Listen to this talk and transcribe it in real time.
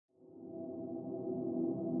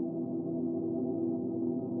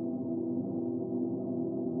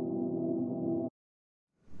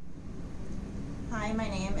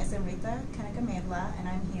is Amritha Kanakamedala, and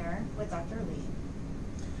I'm here with Dr. Lee.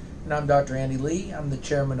 And I'm Dr. Andy Lee. I'm the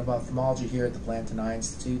chairman of ophthalmology here at the Plantin Eye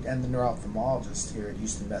Institute and the neuro-ophthalmologist here at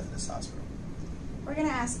Houston Methodist Hospital. We're going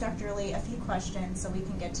to ask Dr. Lee a few questions so we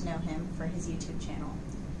can get to know him for his YouTube channel.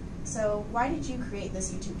 So why did you create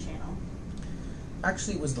this YouTube channel?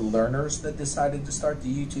 Actually, it was the learners that decided to start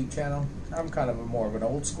the YouTube channel. I'm kind of more of an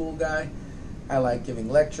old school guy. I like giving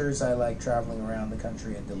lectures. I like traveling around the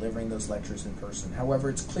country and delivering those lectures in person. However,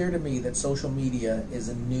 it's clear to me that social media is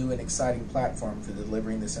a new and exciting platform for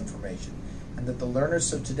delivering this information, and that the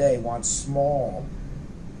learners of today want small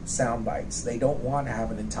sound bites. They don't want to have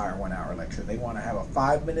an entire 1-hour lecture. They want to have a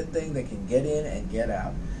 5-minute thing they can get in and get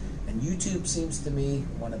out. And YouTube seems to me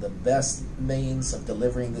one of the best means of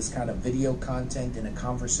delivering this kind of video content in a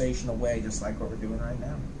conversational way, just like what we're doing right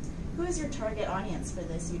now. Who is your target audience for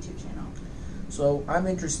this YouTube channel? So I'm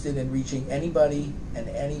interested in reaching anybody and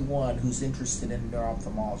anyone who's interested in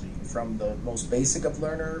neuro-ophthalmology, from the most basic of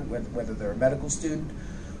learner, whether they're a medical student,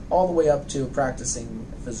 all the way up to a practicing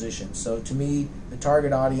physician. So to me, the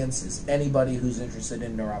target audience is anybody who's interested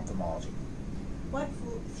in neuro-ophthalmology. What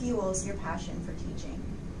fuels your passion for teaching?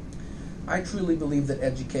 I truly believe that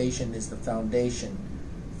education is the foundation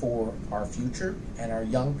for our future, and our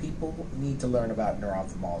young people need to learn about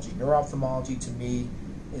neuro-ophthalmology. Neuro-ophthalmology, to me,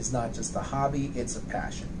 is not just a hobby, it's a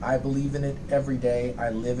passion. I believe in it every day.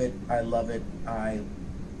 I live it, I love it, I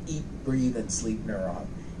eat, breathe, and sleep neuro.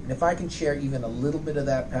 And if I can share even a little bit of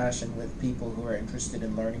that passion with people who are interested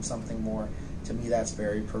in learning something more, to me that's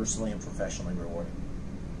very personally and professionally rewarding.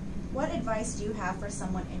 What advice do you have for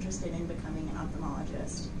someone interested in becoming an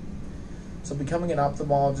ophthalmologist? So becoming an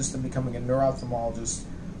ophthalmologist and becoming a neuro-ophthalmologist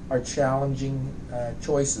are challenging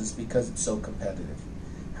choices because it's so competitive.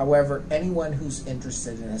 However, anyone who's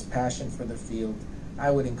interested and has passion for the field, I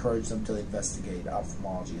would encourage them to investigate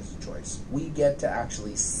ophthalmology as a choice. We get to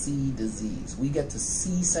actually see disease. We get to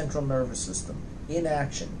see central nervous system in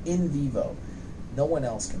action, in vivo. No one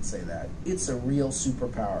else can say that. It's a real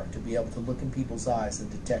superpower to be able to look in people's eyes and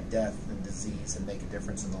detect death and disease and make a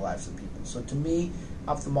difference in the lives of people. So to me,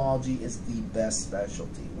 ophthalmology is the best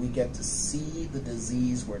specialty. We get to see the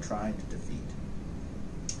disease we're trying to defeat.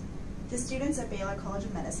 The students at Baylor College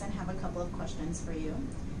of Medicine have a couple of questions for you.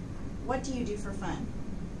 What do you do for fun?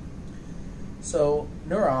 So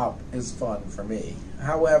neuro-op is fun for me.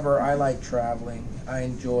 However, I like traveling. I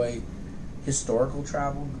enjoy historical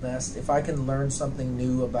travel the best. If I can learn something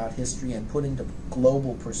new about history and put into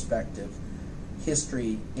global perspective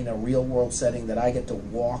history in a real world setting, that I get to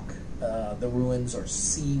walk the ruins or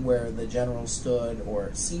see where the generals stood or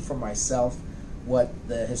see for myself what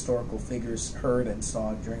the historical figures heard and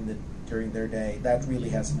saw during their day, that really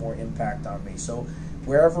has more impact on me. So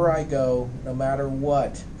wherever I go, no matter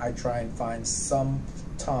what, I try and find some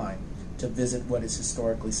time to visit what is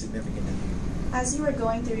historically significant to me. As you were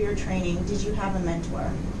going through your training, did you have a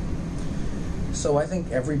mentor? So I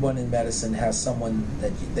think everyone in medicine has someone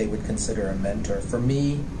that they would consider a mentor. For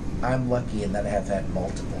me, I'm lucky in that I have had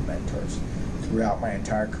multiple mentors throughout my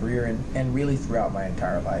entire career and really throughout my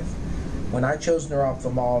entire life. When I chose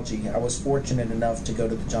neuro-ophthalmology, I was fortunate enough to go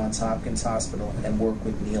to the Johns Hopkins Hospital and work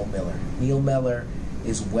with Neil Miller. Neil Miller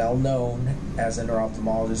is well known as a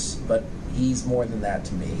neuro-ophthalmologist, but he's more than that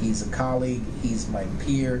to me. He's a colleague, he's my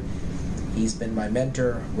peer, he's been my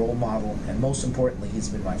mentor, role model, and most importantly, he's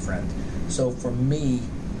been my friend. So for me,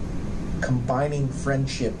 combining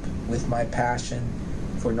friendship with my passion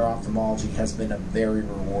for neuro-ophthalmology has been a very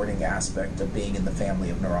rewarding aspect of being in the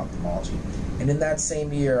family of neuro-ophthalmology. And in that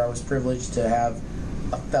same year, I was privileged to have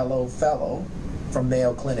a fellow from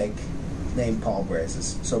Mayo Clinic named Paul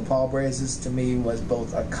Brazes. So Paul Brazes to me was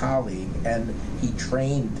both a colleague, and he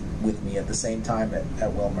trained with me at the same time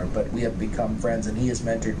at Wilmer, but we have become friends, and he has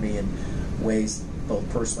mentored me in ways both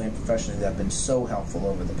personally and professionally that have been so helpful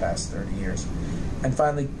over the past 30 years. And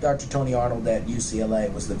finally, Dr. Tony Arnold at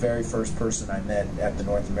UCLA was the very first person I met at the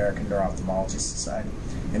North American Neuro-Ophthalmology Society.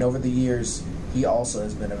 And over the years, he also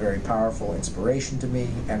has been a very powerful inspiration to me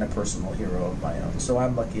and a personal hero of my own. So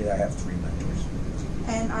I'm lucky that I have 3 mentors.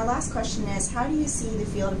 And our last question is, how do you see the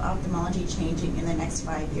field of ophthalmology changing in the next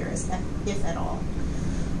 5 years, if at all?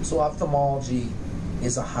 So ophthalmology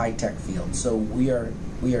is a high-tech field. So we are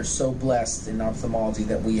so blessed in ophthalmology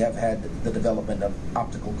that we have had the development of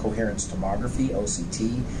optical coherence tomography,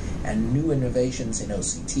 OCT, and new innovations in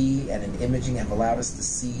OCT and in imaging have allowed us to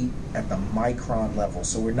see at the micron level.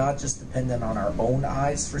 So we're not just dependent on our own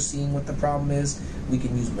eyes for seeing what the problem is, we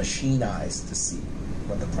can use machine eyes to see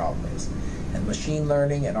what the problem is. And machine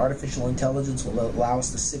learning and artificial intelligence will allow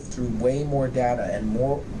us to sift through way more data and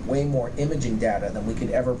way more imaging data than we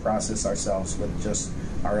could ever process ourselves with just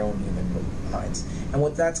our own human minds. And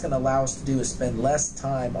what that's going to allow us to do is spend less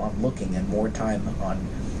time on looking and more time on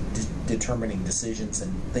determining decisions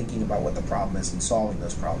and thinking about what the problem is and solving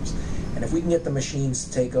those problems. And if we can get the machines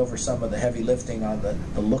to take over some of the heavy lifting on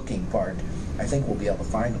the looking part, I think we'll be able to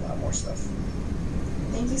find a lot more stuff.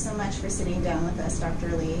 Thank you so much for sitting down with us, Dr.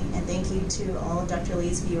 Lee, and thank you to all of Dr.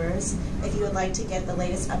 Lee's viewers. If you would like to get the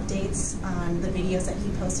latest updates on the videos that he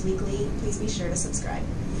posts weekly, please be sure to subscribe.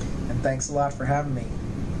 And thanks a lot for having me.